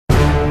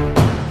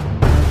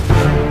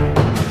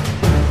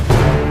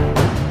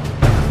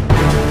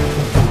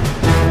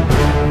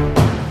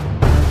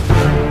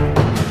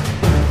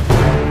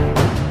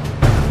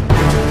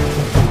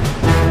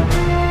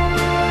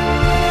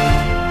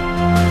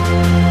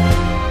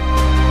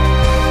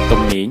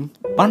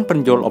បានប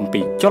ញ្យល់អំ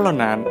ពីចល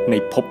នានៃ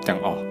ភពទាំង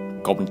អស់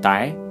ក៏ប៉ុន្តែ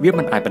វា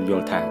មិនអាចបញ្យ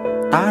ល់ថា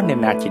តើអ្នក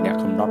ណាជាអ្នក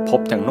កំណត់ភព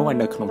ទាំងនោះឲ្យ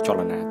នៅក្នុងច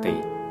លនាទេ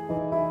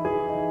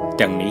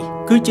ទាំងនេះ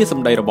គឺជាស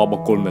ម្ដីរបស់បុ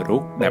គ្គលមួយរូ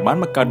បដែលបាន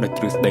មកកើតដោយ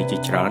ទ្រឹស្ដីជា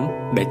ច្រើន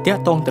ដែលតា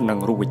ក់ទងទៅនឹង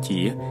រូបវិទ្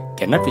យា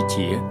គណិតវិទ្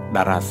យា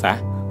តារាសាស្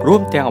ត្ររួ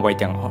មទាំងអ្វី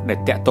ទាំងអស់ដែល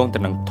តាក់ទងទៅ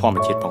នឹងធម្ម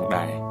ជាតិផង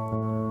ដែរ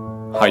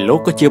ហើយលោក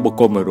ក៏ជាបុគ្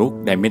គលមួយរូប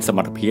ដែលមានសម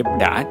ត្ថភាព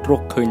ដែលអាចរ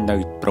កឃើញនៅ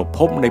ប្រភ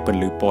ពនៃពន្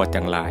លឺពណ៌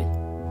ទាំងឡាយ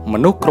ម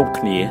នុស្សគ្រប់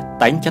គ្នា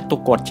តែងចាត់ទុក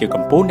គាត់ជា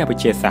កំពូលអ្នកវិ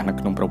ទ្យាសាស្ត្រនៅ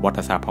ក្នុងប្រវត្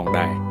តិសាស្ត្រផង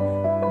ដែរ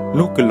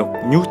នោះគឺលោក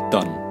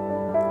Newton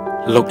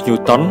លោក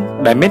Newton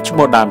ដែលមានឈ្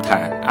មោះដើមថា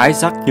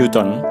Isaac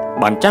Newton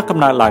បានចាស់កំ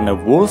ណើតឡើងនៅ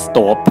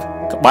Woolsthorpe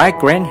ក្បែរ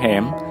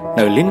Grantham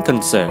នៅ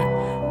Lincolnshire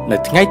នៅ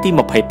ថ្ងៃទី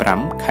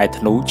25ខែ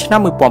ធ្នូឆ្នាំ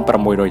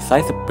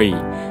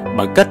1642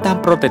បើគិតតាម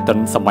ប្រតិទិន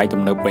សម័យ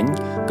ទំនើបវិញ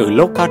គឺ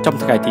លោកកើតចំ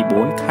ថ្ងៃទី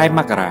4ខែម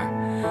ករា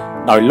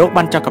ដោយលោក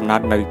បានចាស់កំណើ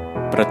តនៅ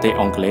ប្រទេស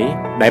អង់គ្លេស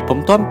ដែលពុំ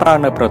ទាន់ប្រើ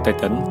នៅប្រតិ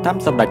ទិនតាម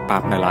សម្ដេចប៉ា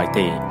បនៅឡើយ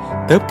ទេ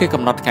ទើបគេ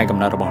កំណត់ថ្ងៃកំ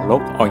ណើតរបស់លោ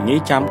កឲ្យងា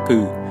យចាំគឺ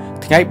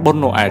ថ្ងៃបុណ្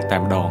យណូអែលតែ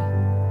ម្ដង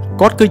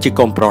គាត់គឺជា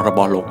កូនប្រុសរប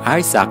ស់លោក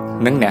Isaac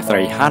និងអ្នកស្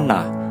រី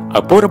Hannah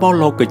ឪពុករបស់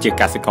លោកគឺជា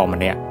កសិករ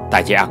ម្នាក់តែ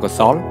ជាអកុស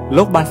ល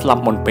លោកបានស្លា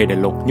ប់មុនពេលដែល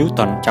លោក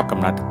Newton ចាប់កំ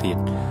ណើតទៅទៀត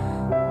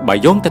បើ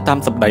យោងទៅតាម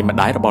សម្ដីម្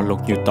ដាយរបស់លោក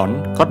Newton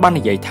គាត់បាន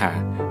និយាយថា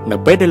នៅ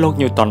ពេលដែលលោក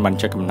Newton បាន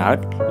ចាប់កំណើត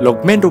លោក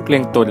មានរូបរា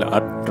ងតូចល្អិ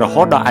តរ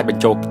ហូតដល់អាចប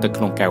ញ្ចូលទៅ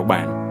ក្នុងកែវ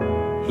បាន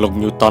លោក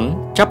Newton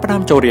ចាប់ផ្ដើ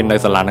មចូលរៀននៅ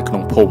សាលានៅក្នុ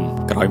ងភូមិ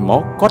ក្រោយម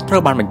កគាត់ត្រូ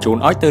វបានបញ្ជូន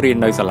ឲ្យទៅរៀន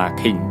នៅសាលា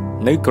King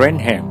នៅ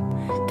Grantham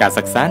ការ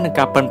សិក្សានិង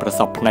ការប៉ិនប្រ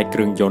សប់ផ្នែកគ្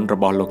រឿងយន្តរ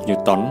បស់លោក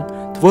Newton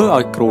ធ្វើ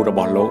ឲ្យគ្រូរប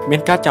ស់លោកមា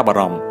នការចាប់អា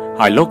រម្មណ៍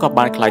ហើយលោកក៏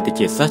បានក្លាយទៅ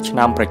ជាសិស្សឆ្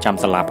នាំប្រចាំ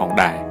សាលាផង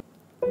ដែរ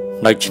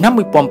នៅឆ្នាំ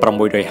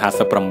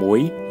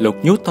1656លោក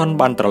Newton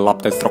បានត្រឡប់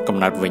ទៅស្រុកកំ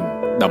ណើតវិញ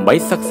ដើម្បី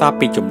សិក្សា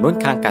ពីជំនួញ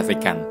ខាងកសិ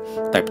កម្ម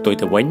តែផ្ទុយ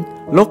ទៅវិញ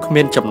លោកគ្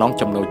មានចំណង់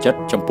ចំណូលចិត្ត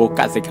ចំពោះ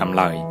កសិកម្ម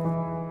ឡើយ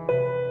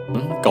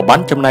ក៏បាន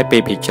ចំណាយពេ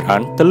លភាគច្រើ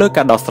នទៅលើ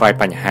ការដោះស្រាយ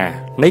បញ្ហា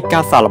នៃកា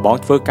រសាកល្បង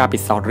ធ្វើការពិ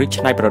សោធន៍ឬ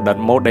ច្នៃប្រឌិត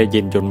ម៉ូដែល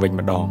យានយន្តវិញ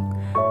ម្ដង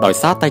ដោយ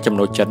សារតែចំ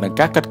ណូលចិត្តនឹង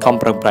ការខិតខំ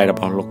ប្រឹងប្រែងរ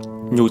បស់លោក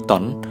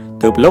Newton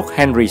ទើបលោក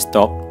Henry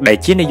Stokes ដែល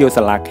ជានាយក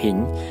សាលា King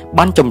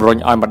បានជំរុញ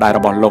ឲ្យម្ដាយរ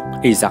បស់លោក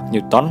Isaac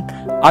Newton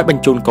ឲ្យប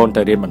ញ្ជូនកូន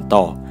ទៅរៀនបន្ត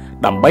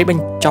ដើម្បីប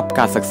ញ្ចប់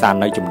ការសិក្សា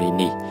នៅជំនាញ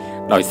នេះ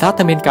ដោយសារ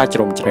តែមានការជ្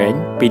រោមជ្រែង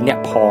ពីអ្នក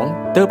ផង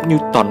ទើប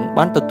Newton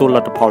បានទទួលល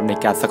ទ្ធផលនៃ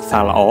ការសិក្សា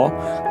ល្អ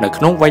នៅ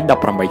ក្នុងវ័យ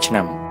18ឆ្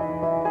នាំ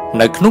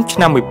នៅក្នុងឆ្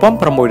នាំ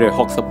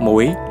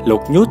1661លោ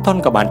ក Newton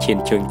ក៏បានឈាន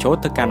ជើងចូល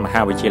ទៅកាន់ម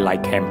ហាវិទ្យាល័យ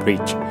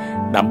Cambridge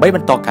ដើម្បីប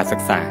ន្តការសិ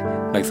ក្សា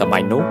នៅសម័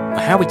យនោះម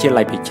ហាវិទ្យា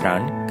ល័យភាគច្រើ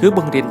នគឺប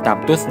ង្រៀនតាម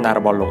ទស្សនៈរ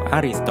បស់លោក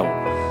Aristotle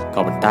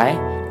ក៏ប៉ុន្តែ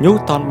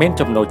Newton មាន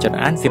ចំណូលចិត្ត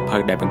អានសៀវភៅ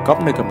ដែលបង្កប់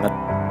នូវគំនិត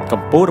ក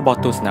ម្ពុជារបស់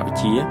ទស្សនវិជ្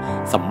ជា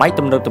សម័យ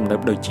ទំនើប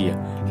ដូចជា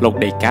លោក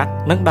Descartes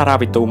និងតារា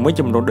វិទូមួយ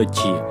ចំនួនដូច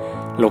ជា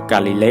លោក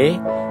Galilei,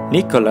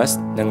 Nicholas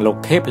និងលោក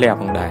Kepler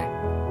ផងដែរ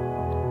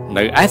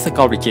នៅឯសាក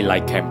លវិទ្យាល័យ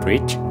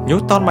Cambridge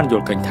Newton បានយ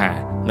ល់ឃើញថា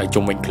នៅ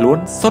ជុំវិញខ្លួន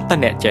សុទ្ធតែ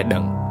អ្នកចេះដឹ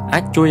ងអា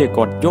ចជួយឲ្យ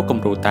គាត់យកគំ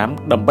រូតាម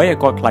ដើម្បីឲ្យ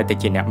គាត់ក្លាយទៅ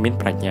ជាអ្នកមាន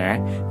ប្រាជ្ញា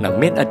និង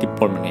មានឥទ្ធិព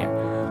លម្នាក់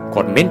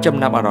គាត់មានចំ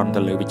ណាប់អារម្មណ៍ទៅ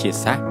លើវិទ្យា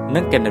សាស្ត្រនិ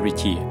ងគណិតវិ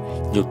ទ្យា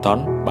Newton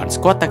បាន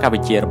ស្គាល់តក្កវិ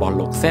ទ្យារបស់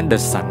លោក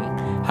Sanderson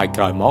ហើយ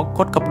ក្រោយមក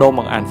គាត់ក៏បដូរម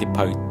កអានសៀវ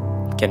ភៅ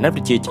គណិត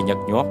វិទ្យាជាញឹក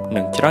ញាប់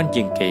និងច្រើន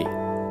ជាងគេ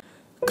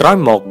ក្រោយ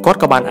មកគាត់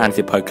ក៏បានអាន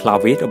សៀវភៅ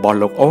Clavis របស់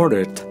លោក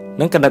Euclid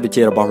និងគណិតវិទ្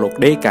យារបស់លោក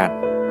Descartes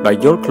ដោយ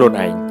យល់ខ្លួន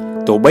ឯង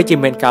ទោះបីជា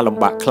មានការលំ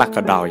បាកខ្លះ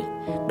ក៏ដោ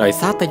យ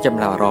សារតែចំ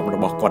ណាប់អារម្មណ៍រ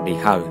បស់គាត់នេះ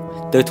ហើយ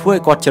ទើបធ្វើឲ្យ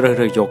គាត់ជ្រើស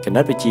រើសយកគ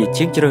ណិតវិទ្យា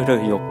ជាងជ្រើសរើស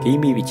យកគី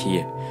មីវិទ្យា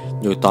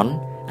Newton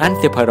អាន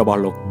សៀវភៅរបស់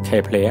លោក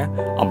Kepler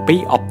អំពី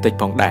អុបទិក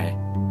ផងដែរ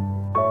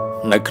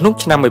នៅក្នុង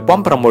ឆ្នាំ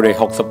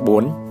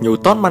1664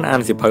 Newton បានអា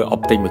នសៀវភៅអុ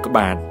បទិកមួយក្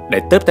បាលដែ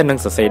លទើបតែនឹង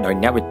សរសេរដោយ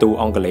អ្នកវិទូ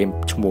អង់គ្លេស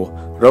ឈ្មោះ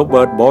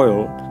Robert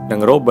Boyle និង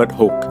Robert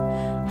Hooke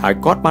ហើយ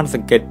គាត់បានស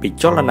ង្កេតពី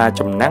ចលនា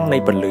ចំណាំងនៃ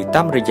ពន្លឺ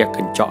តាមរយៈក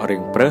ញ្ចក់រា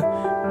ងព្រឹស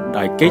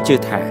ដោយគេជឿ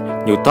ថា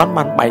Newton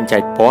បានបែងចែ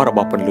កពណ៌រប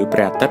ស់ពន្លឺព្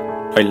រះអាទិត្យ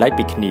ឲ្យឡែក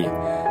ពីគ្នា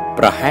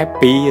ប្រហែល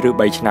2ឬ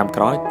3ឆ្នាំ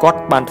ក្រោយគាត់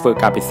បានធ្វើ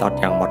ការពិសោធន៍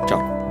យ៉ាងហ្មត់ច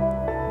ត់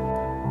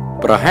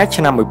ប្រហែល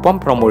ឆ្នាំ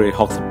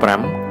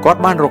1665គាត់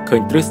បានរកឃើ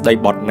ញទ្រឹស្ដី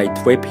បត់នៃ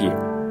ទ្វេភាគ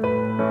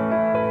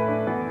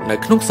នៅ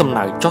ក្នុងសំ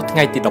ណៅចុះថ្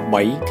ងៃទី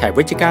13ខែ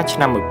វិច្ឆិកាឆ្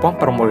នាំ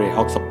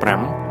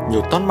1665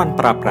 Newton បាន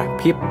ប្រើប្រាស់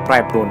ភាពប្រែ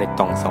ប្រួលនៃ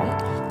តង់សង់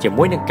ជា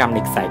មួយនឹងកម្ម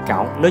នៃខ្សែកោ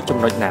ងលើចំ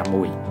ណុចណា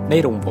មួយនៃ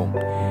រង្វង់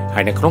ហើ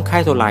យនៅក្នុងខែ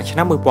តុលាឆ្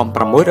នាំ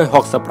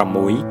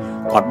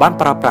1666គាត់បាន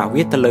ប្រើប្រាស់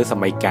វាទៅលើស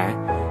ម័យកាល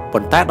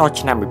ប៉ុន្តែដល់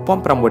ឆ្នាំ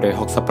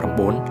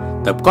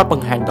1669ទើបគាត់ប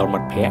ង្ហាញដល់មិ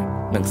ត្តភ័ក្តិ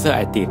និងសិស្ស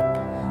ឯទៀត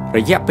រ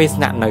យៈពេល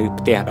ស្នាក់នៅ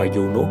ផ្ទះដ៏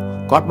យូរនោះ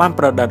គាត់បាន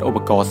ប្រឌិតឧប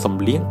ករណ៍ស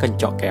ម្លៀងកញ្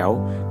ចក់កែវ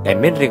ដែល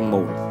មានរាង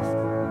មូល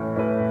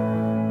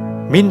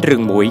មានរឿ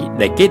ងមួយ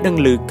ដែលគេដឹង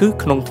ឮគឺ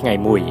ក្នុងថ្ងៃ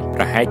មួយ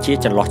ប្រហែលជា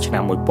ចន្លោះឆ្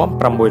នាំ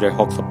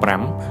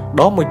1665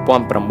ដល់1666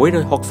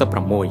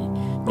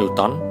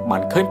 Newton បា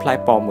នឃើញផ្លែ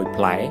ប៉ោមមួយ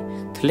ផ្លែ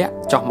ធ្លាក់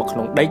ចុះមកក្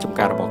នុងដីចម្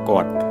ការរបស់គា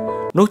ត់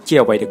នោះជា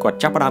អ្វីដែលគាត់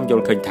ចាប់ផ្ដើមយ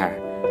ល់ឃើញថា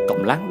ក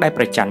ម្លាំងដែល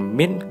ប្រច័ណ្ឌ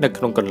មាននៅ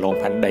ក្នុងកន្លង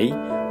ផែនដី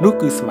នោះ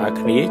គឺស្មើ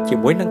គ្នាជា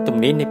មួយនឹងទំ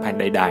នាញនៃផែន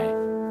ដីដែរ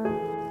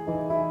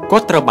គា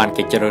ត់ត្រូវបាន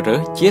គេជ្រើសរើស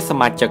ជាស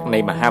មាជិកនៃ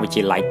មហាវិទ្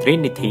យាល័យ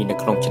Trinity នៅ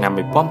ក្នុងឆ្នាំ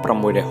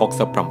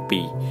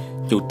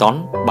1667 Newton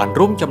បាន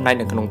រួមចំណែក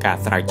នៅក្នុងការ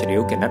ស្រាវជ្រា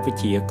វគណិតវិ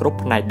ទ្យាគ្រប់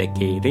ផ្នែកដែល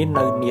គេរៀន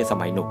នៅនាស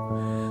ម័យនោះ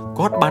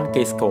គាត់បាន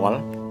គេស្គាល់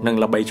និង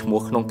ល្បីឈ្មោះ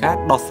ក្នុងការ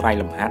ដោះស្រាយ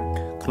លំហាត់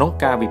ក្នុង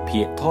ការវិភា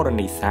គធរ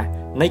ណីសាស្ត្រ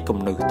នៃគំ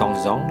នូសតង់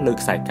សងលើ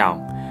ខ្សែកោង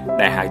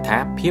ដែលហៅថា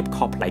ភាព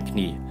ខុសប្លែកគ្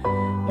នា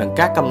និង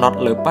ការកំណត់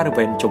លើបរិ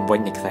វេណជុំវិញ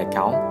នៃខ្សែ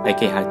កោងដែល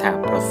គេហៅថា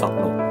ប្រសព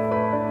នោះ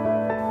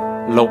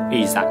លោក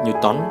អ៊ីសាក់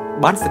Newton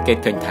បានសង្កេត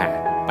ឃើញថា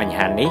បញ្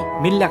ហានេះ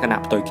មានលក្ខណៈ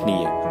ផ្ទុយគ្នា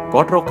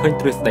គាត់រកឃើញ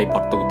ទ្រឹស្ដីប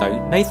ត់ទូទៅ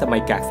នៃសម័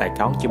យកាលខ្សែ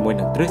កោងជាមួយ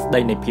នឹងទ្រឹស្ដី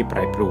នៃភាពប្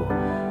រែប្រួល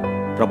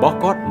របស់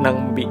គាត់និង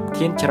វិ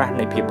ធានច្រាស់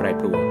នៃភាពប្រែ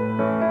ប្រួល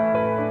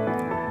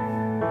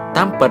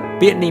តាមពិត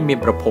ពាក្យនេះមាន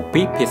ប្រភព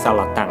ពីភាសា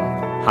ឡាតាំង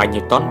ហើយ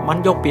Newton បាន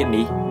យកពាក្យ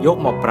នេះយក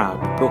មកប្រើ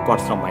ព្រោះគា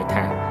ត់ស្រមៃ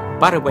ថា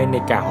បរិវេណនៃ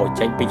ការហូរ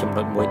ចេញពីចំ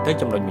ណុចមួយទៅ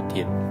ចំណុចមួយ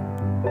ទៀត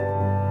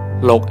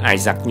លោក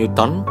Isaac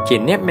Newton ជា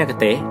អ្នកមគ្គុ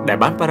ទ្ទេសក៍ដែល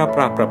បានប្រើប្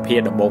រាស់ប្រភេទ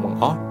ដំបូងបង្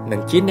អស់និង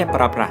ជាអ្នក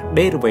ប្រើប្រាស់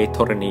derivative ធ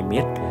រណីមា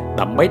ត្រ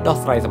ដើម្បីដោះ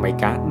ស្រាយសម័យ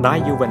កាល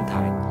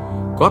Diuventhine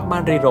គាត់បា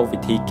នរៀបរកវិ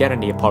ធីគណ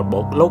នាផលបូ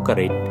ក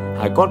logarit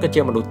ហើយគាត់ក៏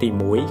ជាមនុស្សទី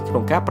1ក្នុ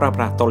ងការប្រើ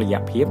ប្រាស់តុល្យ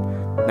ភាព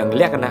និង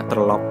លក្ខណៈត្រ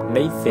ឡប់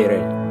នៃ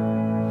series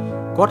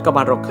គាត់ក៏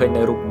បានរកឃើញ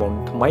នៅរូបមន្ត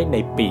ថ្មីនៃ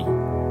pi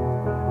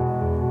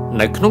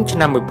នៅក្នុងឆ្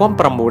នាំ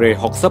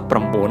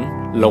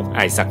1969លោក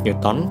Isaac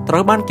Newton ត្រូ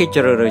វបានគេ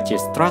ជ្រើសរើសជា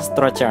សាស្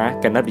ត្រាចារ្យ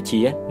គណិតវិទ្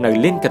យានៅ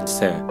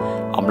Lincolnshire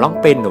អំឡុង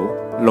ពេលនោះ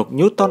លោក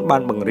Newton បា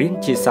នបង្រៀន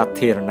ជាសា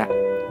ធារណៈ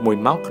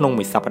1ម៉ោងក្នុង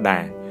មួយសប្តា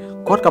ហ៍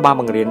គាត់ក៏បាន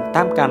បង្រៀន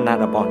តាមការណែនាំ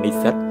របស់និ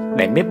ស្សិត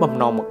ដែលមានបំ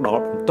ណងមកដ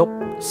ល់បន្ទប់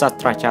សាស្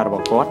ត្រាចារ្យរប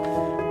ស់គាត់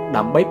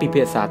ដើម្បីពិ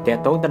ភាក្សាទា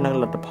ក់ទងទៅនឹង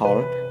លទ្ធផល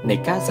នៃ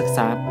ការសិក្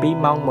សា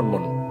2ម៉ោងមុ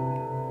ន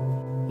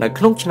នៅ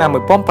ក្នុងឆ្នាំ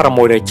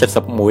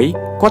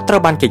1971គាត់ត្រូ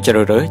វបានគេជ្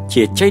រើសរើស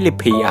ជាជ័យលា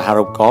ភីអាហា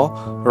រូបករណ៍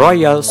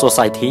Royal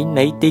Society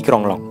នៃទីក្រុ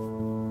ងឡុង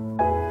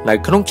នៅ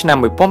ក្នុងឆ្នាំ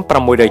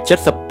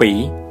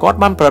1972គាត់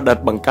បានប្រឌិត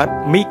បង្កើត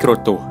មីក្រូ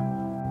ទស្សន៍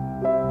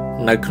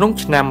នៅក្នុង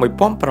ឆ្នាំ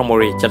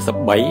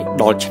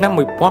1973ដល់ឆ្នាំ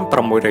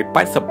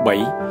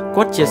1983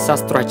គាត់ជាសា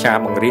ស្ត្រាចារ្យ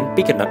បង្រៀន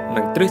ពីគណិត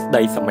និងទ្រឹស្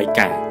ដីសម័យ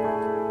កាល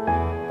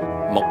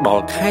មកដ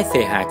ល់ខែ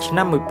សីហាឆ្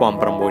នាំ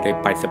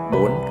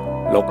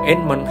1984លោក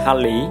Edmund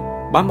Halley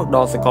បានមកដ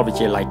ល់សាកលវិទ្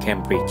យាល័យ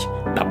Cambridge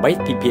ដើម្បី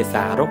ពិភាក្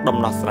សារកដំ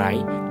ណោះស្រាយ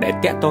ដែល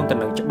ទាក់ទងទៅ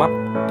នឹងច្បាប់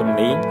ទំ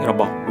នាញរ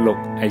បស់លោក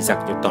Isaac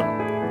Newton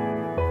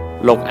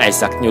លោក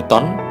Isaac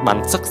Newton បាន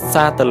សិក្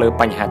សាទៅលើ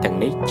បញ្ហាទាំង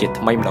នេះជា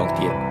ថ្មីម្ដង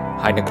ទៀត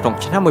ហើយនៅក្នុង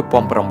ឆ្នាំ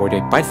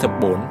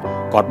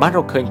1984គាត់បានរ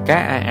កឃើញកា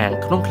រអះអាង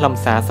ក្នុងខ្លឹម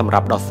សារសម្រា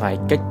ប់ដោះស្រាយ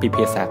កិច្ចពិ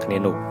ភាក្សាគ្នា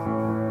នោះ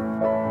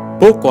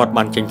ពួកគាត់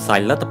បានចេញផ្សាយ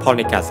លទ្ធផល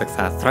នៃការសិក្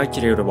សាស្រាវ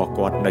ជ្រាវរបស់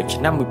គាត់នៅ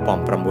ឆ្នាំ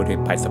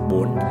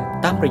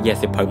1984តាមរយៈ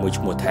សៀវភៅមួយ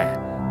ឈ្មោះថា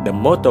The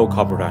Motor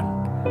Corporation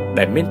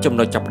ដែលមានចំ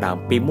ណុចចាប់ផ្ដើម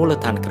ពីមូល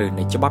ដ្ឋានគ្រឹះ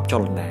នៃច្បាប់ច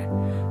លនា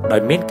ដោ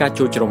យមានការ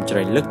ជួយជ្រោមជ្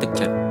រែងលើកទឹក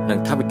ចិត្តនិង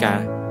ថវិកា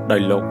ដោ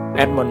យលោក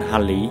Edmund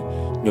Halley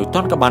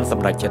Newton ក៏បានស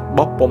ម្រេចចិត្ត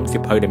បោះពុម្ពសៀ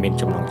វភៅដែលមាន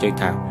ចំណងជើង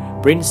ថា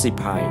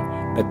Principia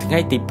នៅថ្ងៃ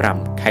ទី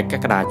5ខែក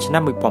ក្កដាឆ្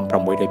នាំ1987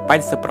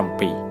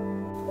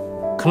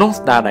ក្នុង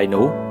ស្ដារដៃ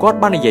នោះគាត់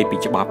បាននិយាយពី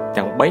ច្បាប់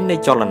ទាំង3នៃ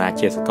ចលនា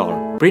ជាសកល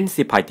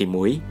Principia ទី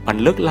1បាន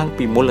លើកឡើង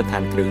ពីមូលដ្ឋា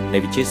នគ្រឹះនៃ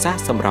វិទ្យាសាស្ត្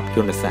រសម្រាប់យ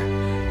ន្តសាស្ត្រ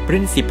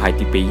Principia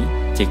ទី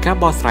2ជាការ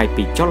បកស្រាយ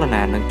ពីចល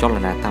នានិងចល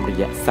នាតាមរ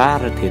យៈសា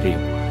រធាតុរាវ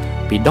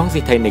ពីដងសី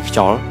ថេនៃខ្យ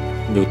ល់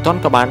Newton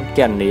ក៏បានគ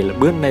ណនាល្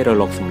បឿននៃរ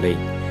លកសំឡេង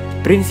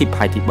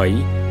Principia ទី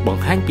3ប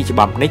ង្ហាញពីច្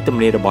បាប់នៃទំ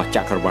នាយរបស់ច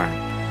ក្រវាឡ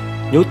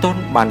Newton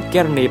បានគ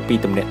ណនាពី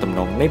ទំនាក់ទំន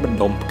ងនៃបណ្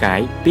ដុំផ្កាយ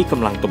ពីក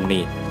ម្លាំងទំ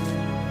នាយ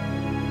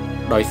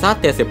ដោយសារ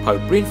តែសៀវភៅ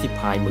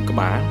Principia មួយក្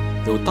បាល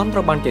Newton ត្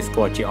រូវបានគេស្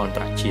គាល់ជាអន្ត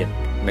រជាតិ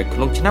នៅក្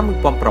នុងឆ្នាំ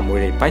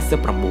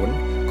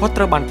1989គាត់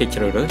ត្រូវបានគេជ្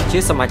រើសរើសជា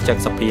សមាជិក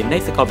សភានៃ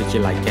សាកលវិទ្យា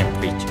ល័យ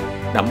Cambridge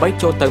ដើម្បី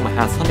ចូលទៅម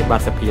ហាសន្និបា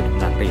តសភាតំ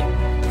ណាងរាស្ត្រ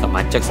ស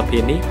មាជិកសភា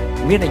នេះ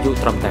មានអាយុ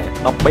ត្រឹមតែ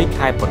13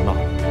ខែប៉ុណ្ណោះ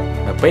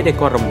នៅពេលដែល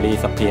គាត់រំលាយ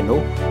សភានោះ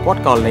គា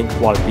ត់ក៏លែង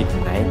ខ្វល់ពី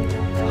តំណែង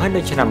ហើយ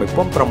នៅឆ្នាំ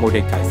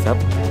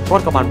1990គា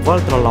ត់ក៏បានវិល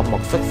ត្រឡប់ម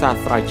កសិក្សា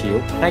ស្រាវជ្រាវ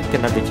ផ្នែកគ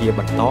ណិតវិទ្យាប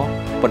ន្ត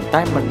ប៉ុន្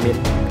តែមិនមាន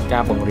កា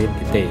របង្រៀន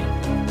ទេ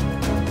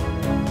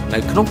នៅ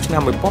ក្នុងឆ្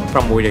នាំ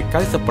1996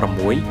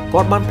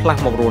គាត់បានផ្លាស់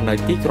មករស់នៅ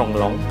ទីក្រុង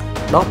ឡុង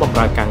ដល់បម្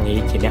រើការងារ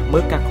ជាអ្នកមើ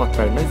លការខុសត្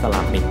រូវនៅសា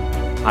លាមីន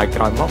ហើយ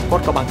ក្រោយមកគា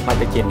ត់ក៏បានក្លាយ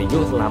ទៅជានាយ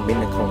កសាលាមីន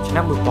នៅក្នុងឆ្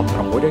នាំ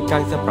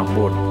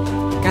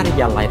1999ការិ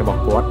យាល័យរប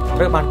ស់គាត់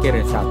ត្រូវបានគេរ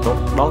ក្សាទុក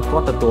ដល់គា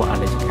ត់ទទួលអ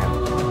និច្ចកម្ម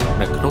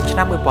នៅក្នុងឆ្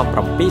នាំ1701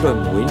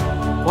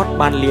គាត់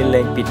បានលា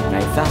លែងពីតំ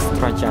ណែងសាស្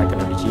ត្រាចារ្យគ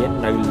ណិតវិទ្យា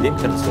នៅ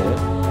Lincolnshire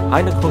ហើ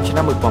យនៅក្នុងឆ្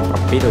នាំ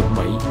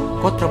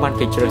1703គាត់ត្រូវបាន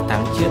គេជ្រើសតាំ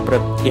ងជាប្រ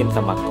ធានស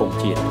មាគម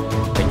ជាតិ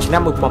នៅឆ្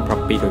នាំ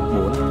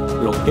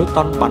1704លោក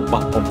Newton បាន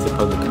បោះពុម្ពសៀវ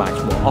ភៅមួយក្បាល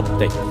ឈ្មោះ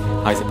Optics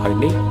ហើយសៀវភៅ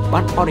នេះ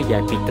បានបរិយា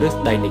យពីទ្រឹ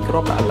ស្ដីនៃក្រ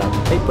បល្អិត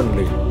នៃពន្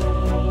លឺ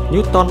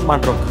Newton បាន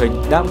រកឃើញ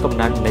ដើមកំ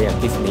ណើតនៃអ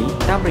គ្គិសនី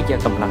តាមរយៈ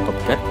កម្លាំងក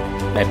ម្រិត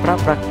ដែលប្រើ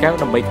ប្រាស់កែវ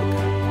ដើម្បីគិត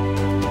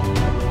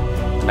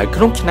នៅ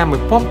ក្នុងឆ្នាំ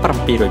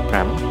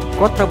1705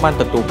គាត់ត្រូវបាន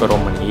ទទួលគោរ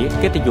មងារ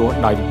កិត្តិយស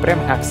ដោយព្រះម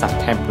ហាក្សត្រ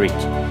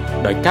Cambridge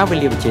ដោយការវិ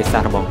លាវិទ្យាសា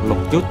ស្ត្ររបស់លោ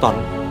ក Newton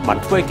បាន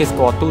ធ្វើឲ្យគេស្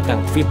គាល់ទូទាំ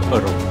ងទ្វីបអឺ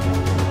រ៉ុប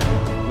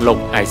លោក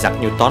Isaac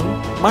Newton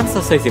បានស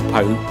រសេរសៀវ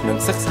ភៅនិង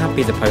សិក្សា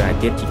ពីសៀវភៅឯ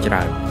ទៀតជាច្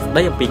រើនស្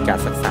ដីអំពីការ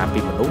សិក្សាពី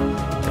មនុស្ស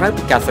ក្រៅ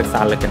ពីការសិក្សា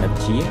លើគណិតវិ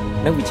ទ្យា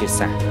និងវិទ្យា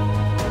សាស្ត្រ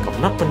កំ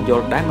ណត់ពន្យ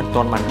ល់ដែលមិន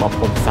ទាន់បានបប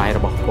ពុំផ្សាយរ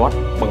បស់គាត់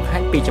បង្ហា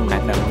ញពីចំណេះ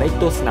ដឹងនៃ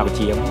ទស្សនវិជ្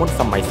ជាមុន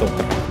សម័យសូ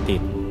ក្រាតទៀ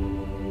ត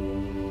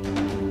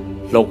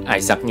លោក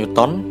Isaac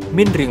Newton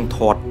មានរាង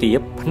ធាត់ទាប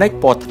ភ្នែក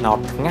ពណ៌ត្នោត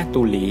ថ្ងាស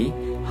ទូលាយ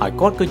ហើយ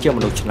គាត់គឺជាម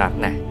នុស្សឆ្លាត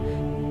ណាស់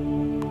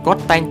គា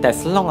ត់តែងតែ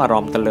ស្លងអារ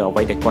ម្មណ៍ទៅលើអ្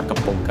វីដែលគាត់កំ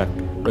ពុងគិត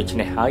ដូច្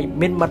នេះហើយ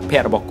មានមិត្តភ័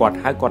ក្តិរបស់គាត់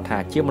ហៅគាត់ថា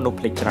ជាមនុស្ស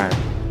ភ្លេចច្រើន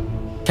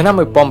ឆ្នាំ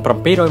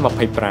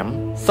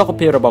1725សុខ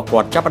ភាពរបស់គា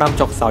ត់ចាប់ផ្ដើម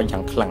ចុះខ្សោយយ៉ា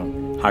ងខ្លាំង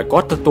ហើយគា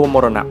ត់ទទួលម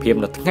រណភាព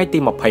នៅថ្ងៃទី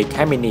20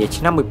ខែមីនា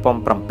ឆ្នាំ1727 8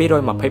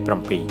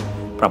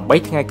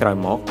ថ្ងៃក្រោយ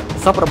មក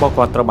សពរបស់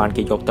គាត់ត្រូវបាន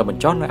គេយកទៅប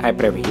ញ្ចុះនៅឯ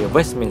ព្រះវិហារ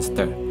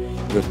Westminster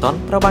Newton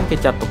ត្រូវបានគេ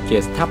ចាត់ទុកជា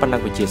ស្ថាបនិក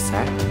វិទ្យាសា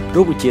ស្ត្រ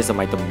រូបវិទ្យាស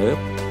ម័យទំនើប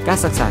ការ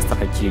សិក្សាស្រា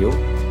វជ្រាវ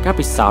ការ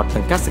ពិសោធន៍និ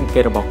ងការសង្កេ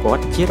តរបស់គា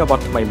ត់ជារប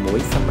ត់ថ្មីមួយ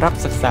សម្រាប់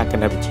សិក្សាគ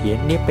ណិតវិទ្យា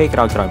នាពេលក្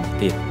រោយៗមក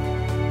ទៀត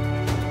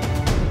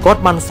គា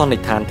ត់បានសន្និ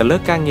ដ្ឋានទៅលើ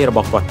ការងាររប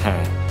ស់គាត់ថា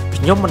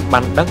ខ្ញុំមិនបា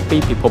នដឹងពី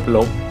ពិភព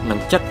លោកនិង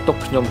ចាត់ទុក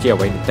ខ្ញុំជា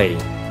អ្វីនោះទេ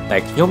តែ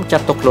ខ្ញុំចា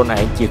ត់ទុកខ្លួនឯ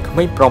ងជាក្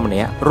មេងប្រុសម្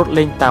នាក់រត់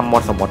លេងតាមមា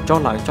ត់សមុទ្រចុះ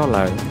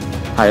ឡើង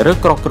ហើយរើស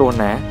ក្រោះគ្រោះ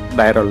ណា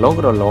ដែលរលោ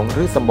ង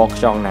ឬសម្បក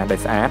ខ្យងណាដែល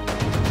ស្អាត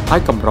ហើ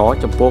យកម្រ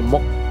ចំពោះមុ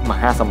ខម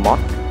ហាសមុទ្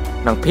រ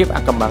និងភាព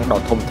អាក់កំបាំងដ៏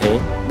ធំធេង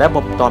ដែល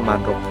បំទាន់បាន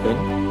រកឃើញ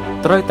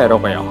ត្រូវតែរ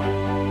កឲ្យអស់